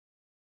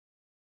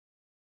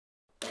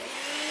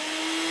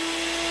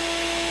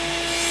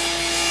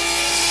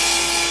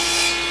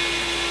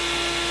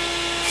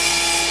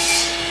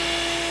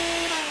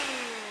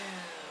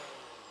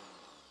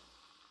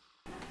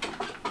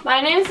My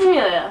name is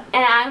Amelia.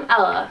 And I'm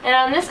Ella. And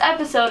on this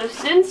episode of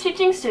Students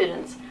Teaching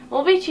Students,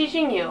 we'll be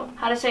teaching you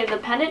how to save the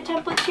pendant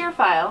template to your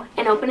file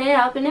And open it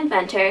up in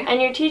Inventor.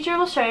 And your teacher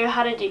will show you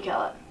how to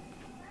decal it.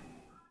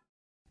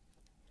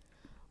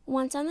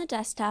 Once on the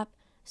desktop,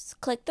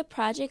 click the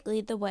Project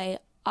Lead the Way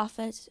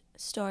Office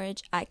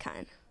Storage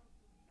icon.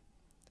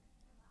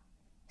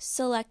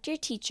 Select your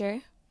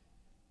teacher.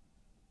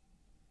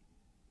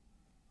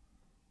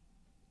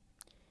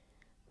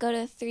 Go to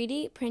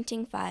 3D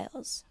Printing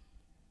Files.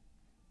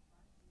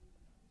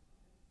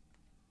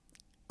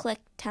 Click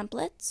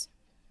Templates.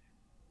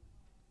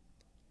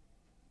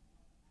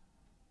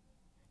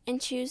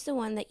 And choose the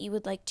one that you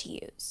would like to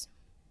use.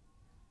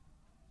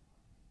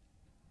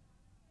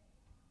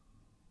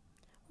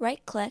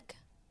 Right-click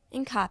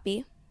and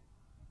copy.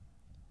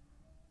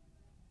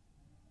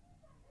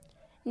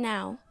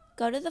 Now,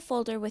 go to the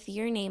folder with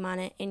your name on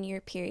it in your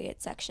period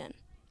section.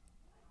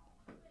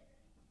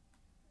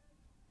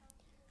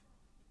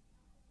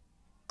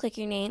 Click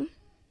your name,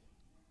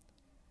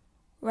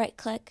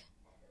 right-click,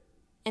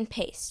 and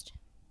paste.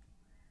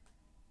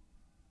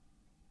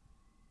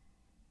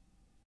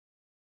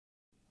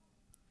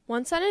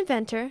 Once on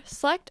Inventor,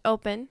 select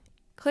Open,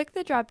 click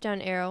the drop-down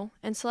arrow,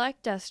 and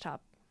select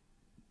Desktop.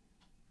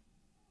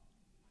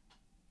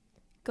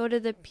 Go to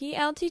the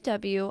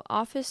PLTW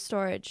Office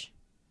Storage.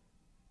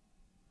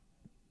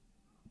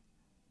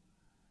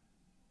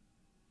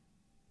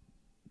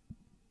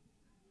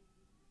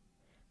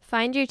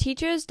 Find your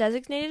teacher's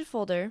designated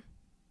folder.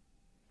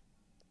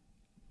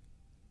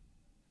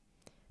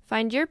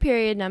 Find your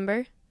period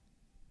number.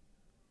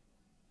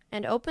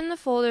 And open the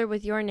folder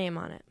with your name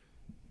on it.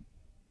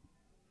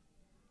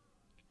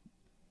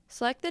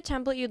 Select the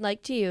template you'd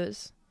like to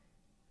use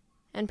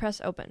and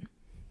press Open.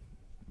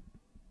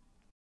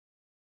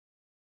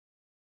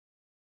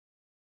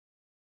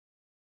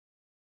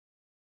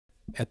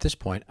 At this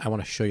point, I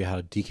want to show you how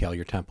to decal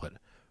your template.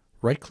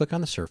 Right-click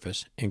on the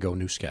surface and go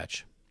New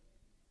Sketch.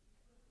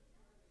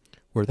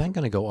 We're then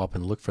going to go up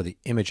and look for the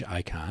image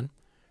icon.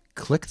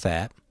 Click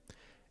that.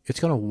 It's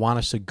going to want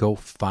us to go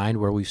find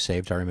where we've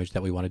saved our image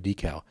that we want to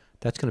decal.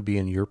 That's going to be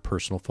in your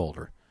personal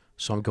folder.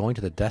 So I'm going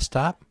to the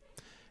desktop,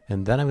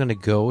 and then I'm going to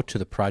go to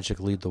the Project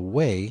Lead the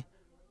Way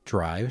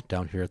drive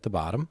down here at the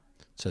bottom.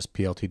 It says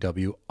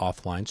PLTW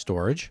Offline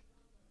Storage.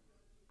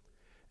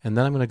 And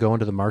then I'm going to go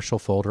into the Marshall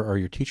folder or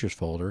your teacher's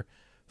folder,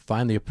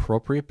 find the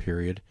appropriate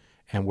period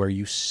and where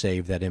you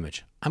save that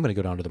image. I'm going to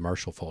go down to the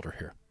Marshall folder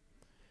here.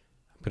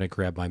 I'm going to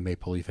grab my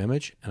Maple Leaf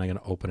image and I'm going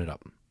to open it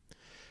up.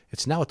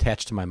 It's now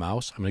attached to my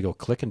mouse. I'm going to go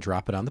click and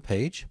drop it on the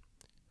page.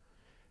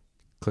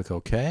 Click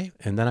OK,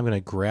 and then I'm going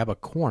to grab a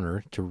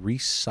corner to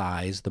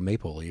resize the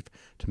maple leaf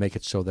to make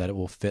it so that it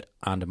will fit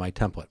onto my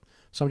template.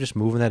 So I'm just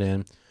moving that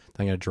in. Then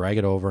I'm going to drag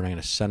it over and I'm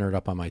going to center it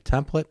up on my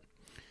template.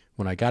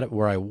 When I got it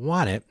where I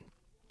want it,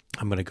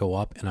 I'm going to go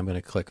up and I'm going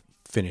to click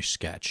Finish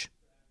Sketch.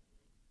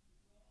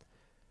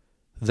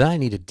 Then I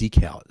need to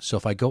decal it. So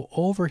if I go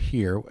over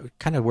here,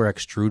 kind of where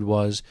Extrude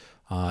was,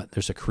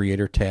 there's a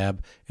Creator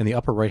tab. In the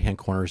upper right-hand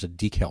corner is a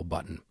Decal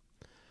button.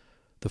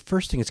 The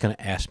first thing it's going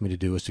to ask me to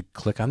do is to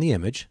click on the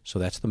image. So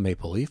that's the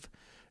maple leaf.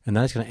 And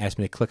then it's going to ask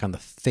me to click on the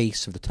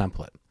face of the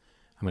template.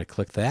 I'm going to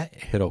click that,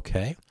 hit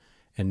OK.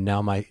 And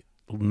now my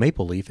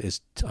maple leaf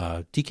is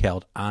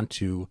decaled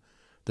onto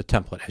the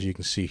template, as you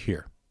can see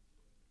here.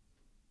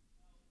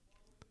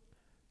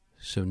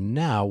 So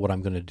now what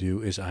I'm going to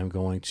do is I'm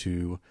going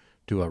to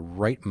do a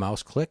right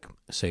mouse click,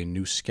 say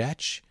New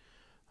Sketch,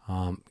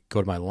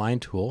 go to my line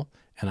tool,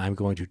 and I'm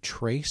going to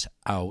trace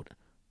out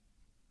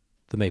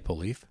the maple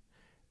leaf.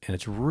 And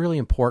it's really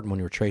important when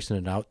you're tracing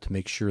it out to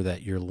make sure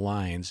that your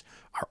lines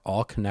are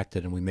all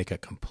connected and we make a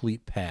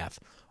complete path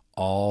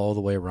all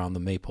the way around the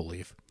maple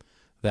leaf.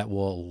 That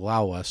will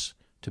allow us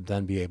to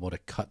then be able to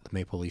cut the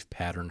maple leaf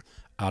pattern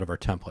out of our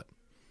template.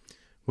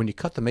 When you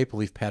cut the maple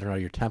leaf pattern out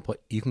of your template,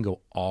 you can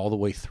go all the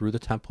way through the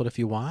template if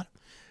you want.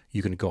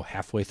 You can go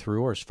halfway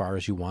through or as far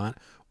as you want,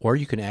 or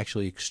you can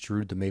actually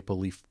extrude the maple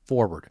leaf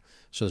forward.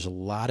 So there's a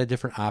lot of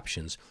different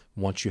options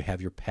once you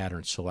have your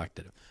pattern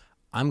selected.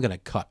 I'm going to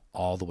cut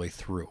all the way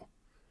through.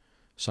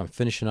 So I'm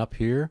finishing up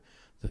here.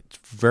 It's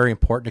very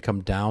important to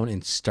come down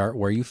and start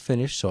where you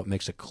finish so it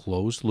makes a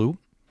closed loop.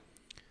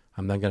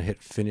 I'm then going to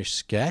hit Finish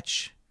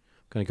Sketch.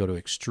 I'm going to go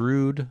to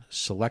Extrude,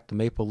 select the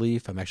maple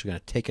leaf. I'm actually going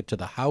to take it to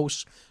the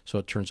house so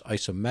it turns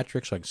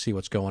isometric so I can see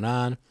what's going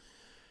on.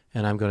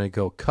 And I'm going to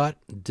go Cut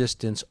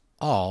Distance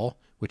All,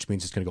 which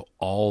means it's going to go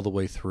all the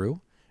way through,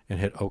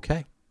 and hit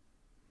OK.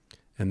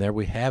 And there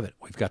we have it.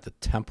 We've got the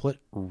template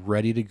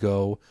ready to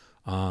go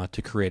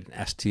to create an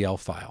STL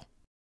file.